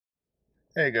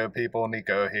Hey, good people,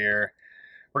 Nico here.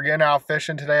 We're getting out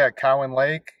fishing today at Cowan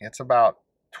Lake. It's about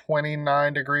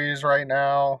 29 degrees right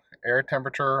now. Air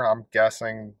temperature, I'm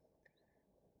guessing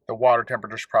the water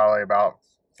temperature is probably about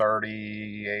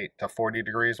 38 to 40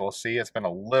 degrees. We'll see. It's been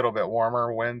a little bit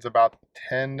warmer. Winds about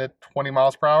 10 to 20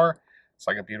 miles per hour. It's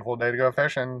like a beautiful day to go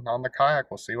fishing on the kayak.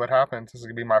 We'll see what happens. This is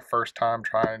going to be my first time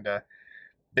trying to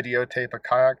videotape a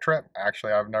kayak trip.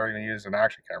 Actually, I've never even used an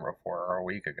action camera before, a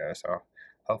week ago, so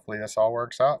hopefully this all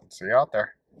works out. See you out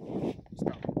there.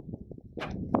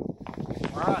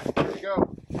 Alright, here we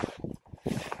go.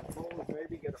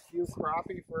 Maybe get a few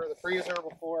crappie for the freezer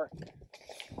before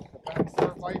the bags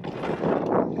start biting.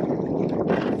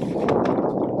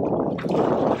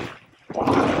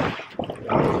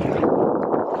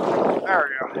 There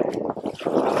we go.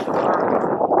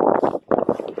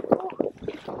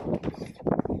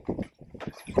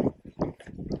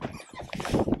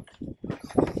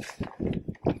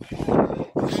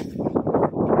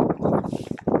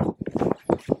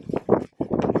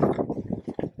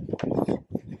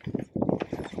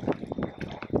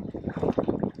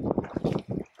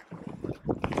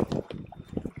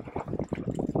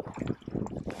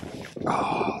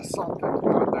 Oh, something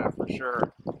about that for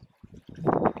sure.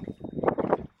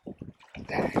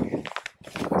 Dang.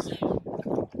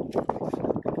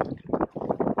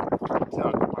 I'm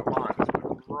telling you, my mind has been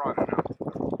running out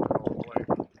the way.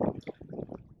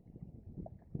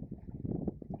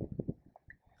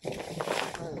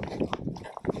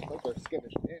 I hope they're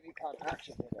skittish any kind of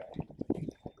action today.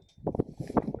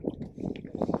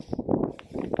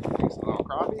 Nice little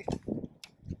crappie.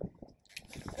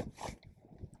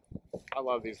 I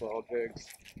love these little jigs.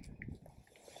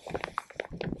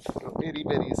 Little itty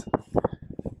bitties.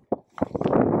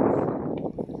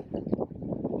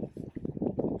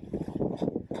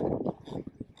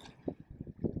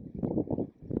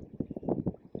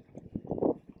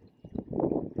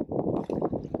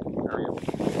 There we go.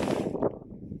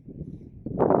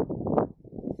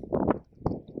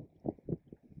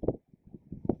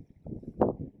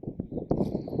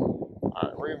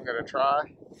 Alright, we're even gonna try.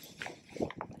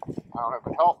 I don't know if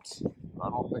it helps, but I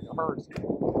don't think it hurts.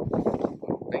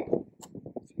 Little bait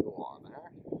fuel on there.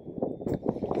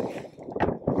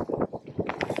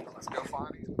 Let's go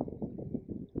find it.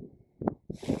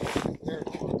 There's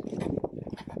one.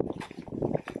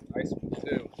 Nice one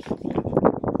too.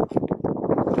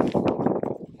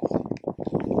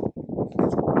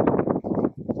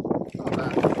 Not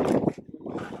bad.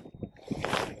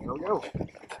 There we go.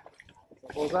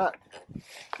 Simple as that.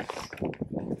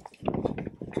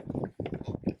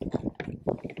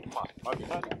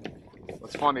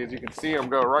 What's funny is you can see him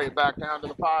go right back down to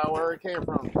the pile where he came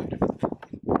from.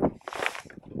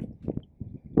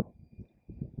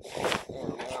 There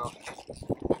we go.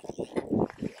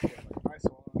 Nice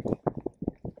one.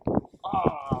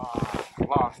 Ah,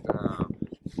 lost him.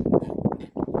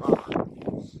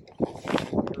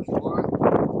 Here's one.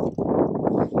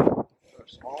 They're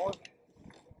smaller.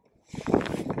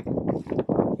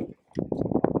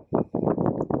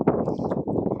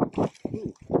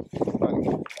 Ooh, buddy.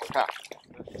 Ha.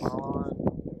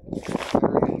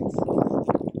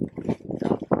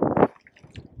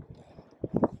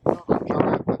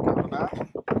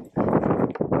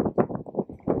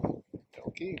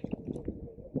 Key.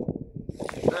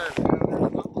 There we go. There's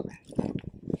another one.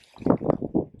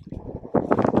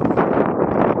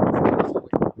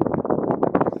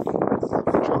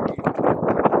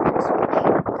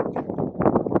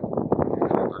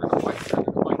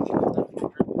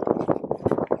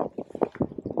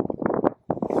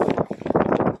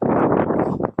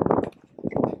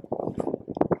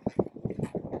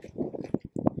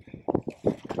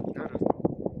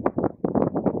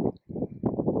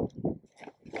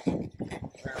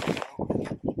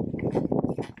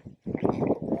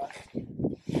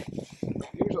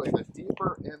 Usually, the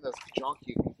deeper in this junk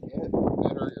you can get, the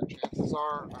better your chances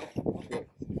are. Okay.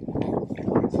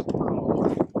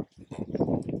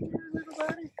 Here, little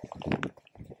buddy.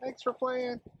 Thanks for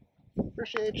playing.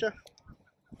 Appreciate you.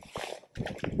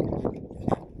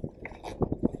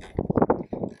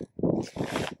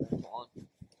 Not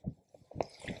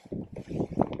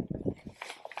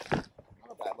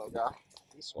a bad little guy.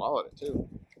 He swallowed it too.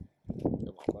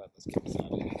 Come on, bud. Let's get this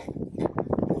out of here.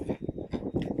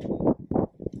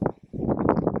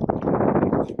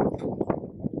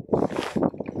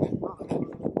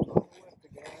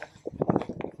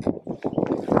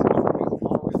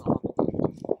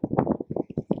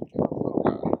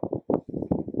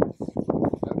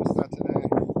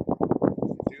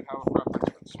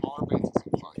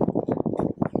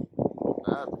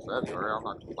 February, I'm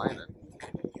not complaining.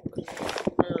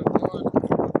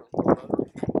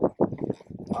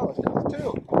 those guys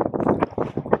too.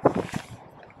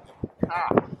 Ah,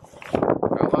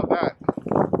 I love that.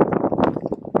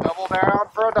 Double down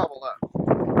for a double up.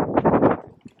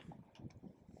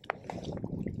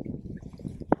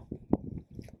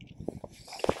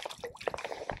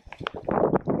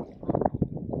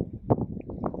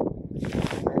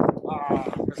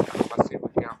 Let's see if we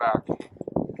can get back.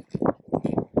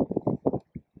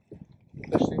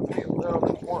 Fish seems to be a little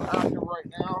bit more active right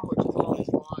now, which is always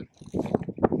fun.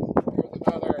 Here's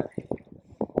another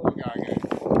little guy again.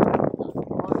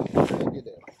 What do you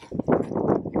do?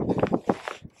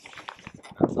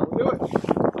 That's how we do it.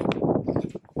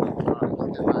 Alright,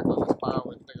 let's get back on this pile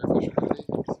with bigger fish are going to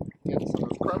be. Get some of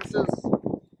those crevices.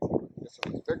 Get some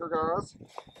of these bigger guys.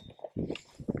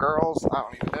 Girls, I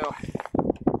don't even know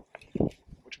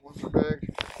which ones are big.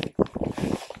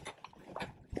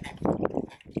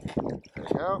 There we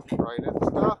go, right in the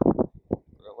stuff. We're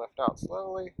going to lift out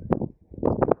slowly.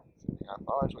 See how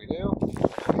large we do.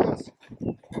 There it is.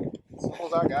 Simple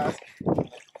as that, guys.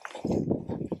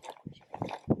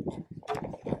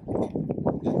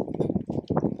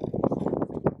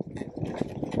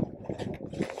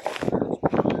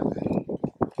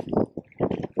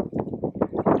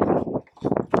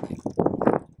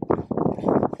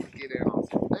 Get in on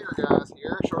some bigger guys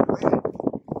here shortly.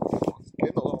 It's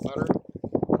getting a little better.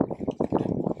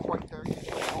 Quite turkey.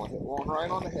 I'll hit one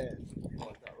right on the head.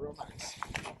 Worked out real nice.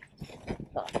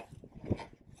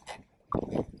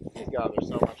 These guys are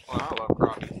so much fun. I love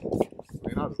crappie. I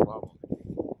mean, I just love them.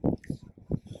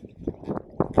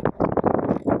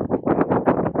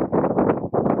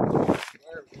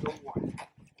 There we go.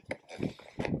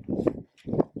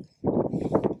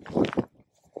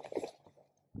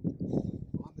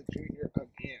 On the junior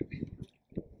again.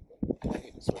 I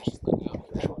need to switch this thing out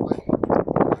here shortly. A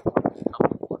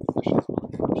couple more fishes on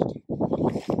first.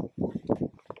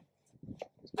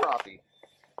 It's crappie.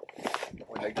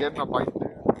 When they get in a bite there.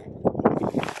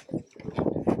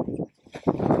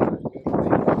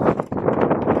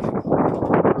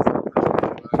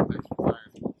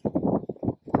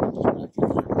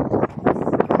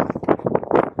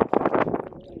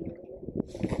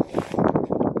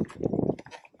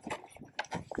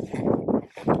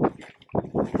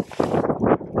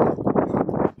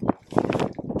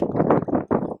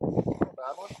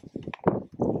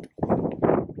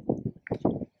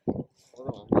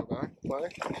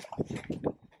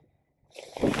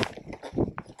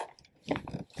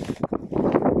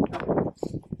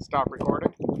 Stop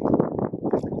recording.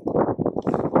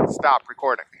 Stop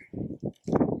recording.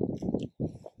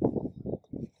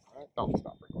 Alright, don't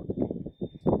stop recording.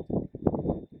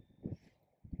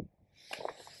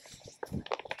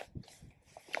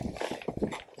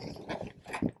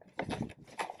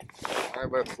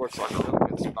 Alright, but it looks like a really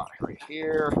good spot right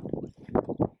here. I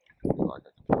feel like I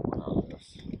can pull one out of this.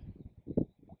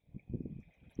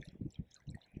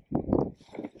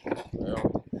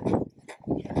 Well,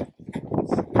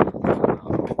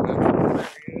 there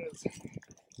he is.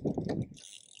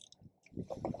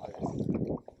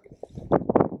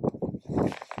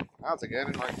 That's a good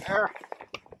one right there.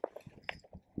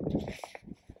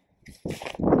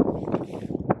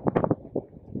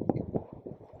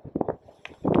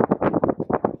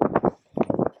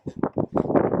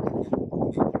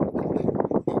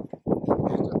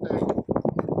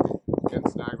 Getting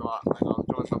snagged a lot. Like I was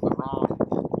doing something wrong.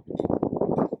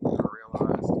 I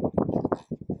realized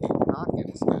not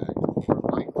getting snagged.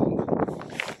 Likely.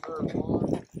 Third one.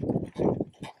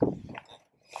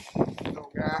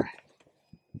 Little guy.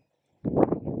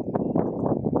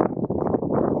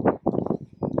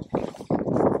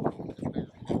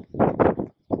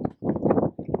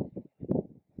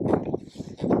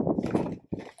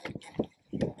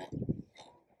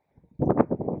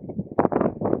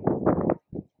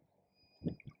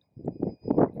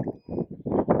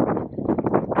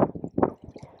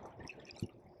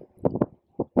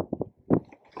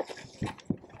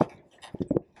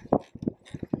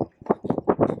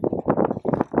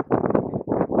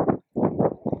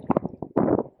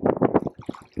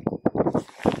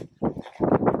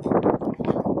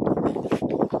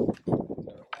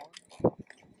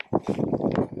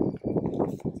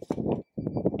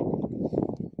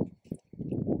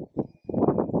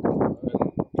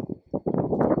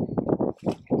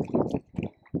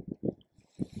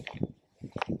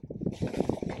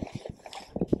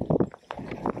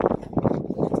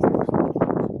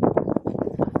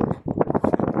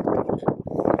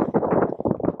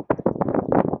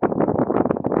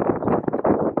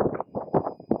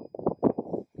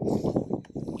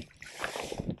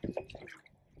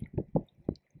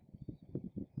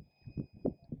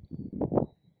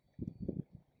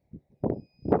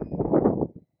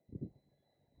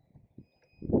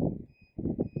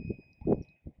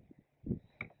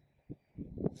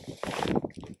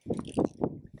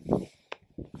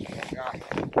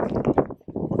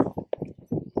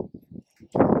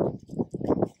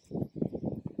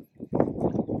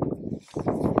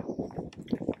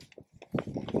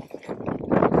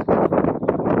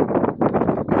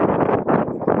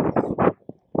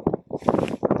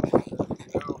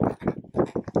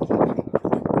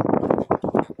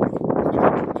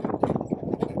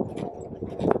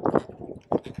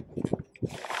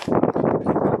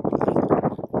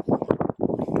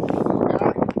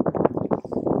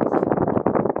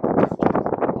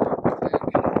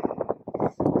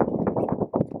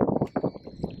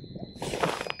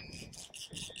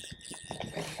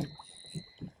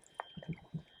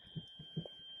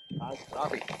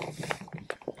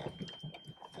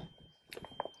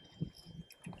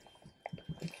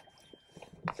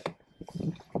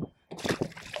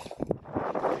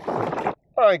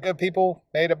 All right, good people,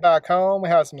 made it back home. We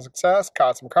had some success,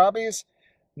 caught some crappies.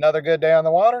 Another good day on the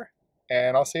water,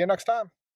 and I'll see you next time.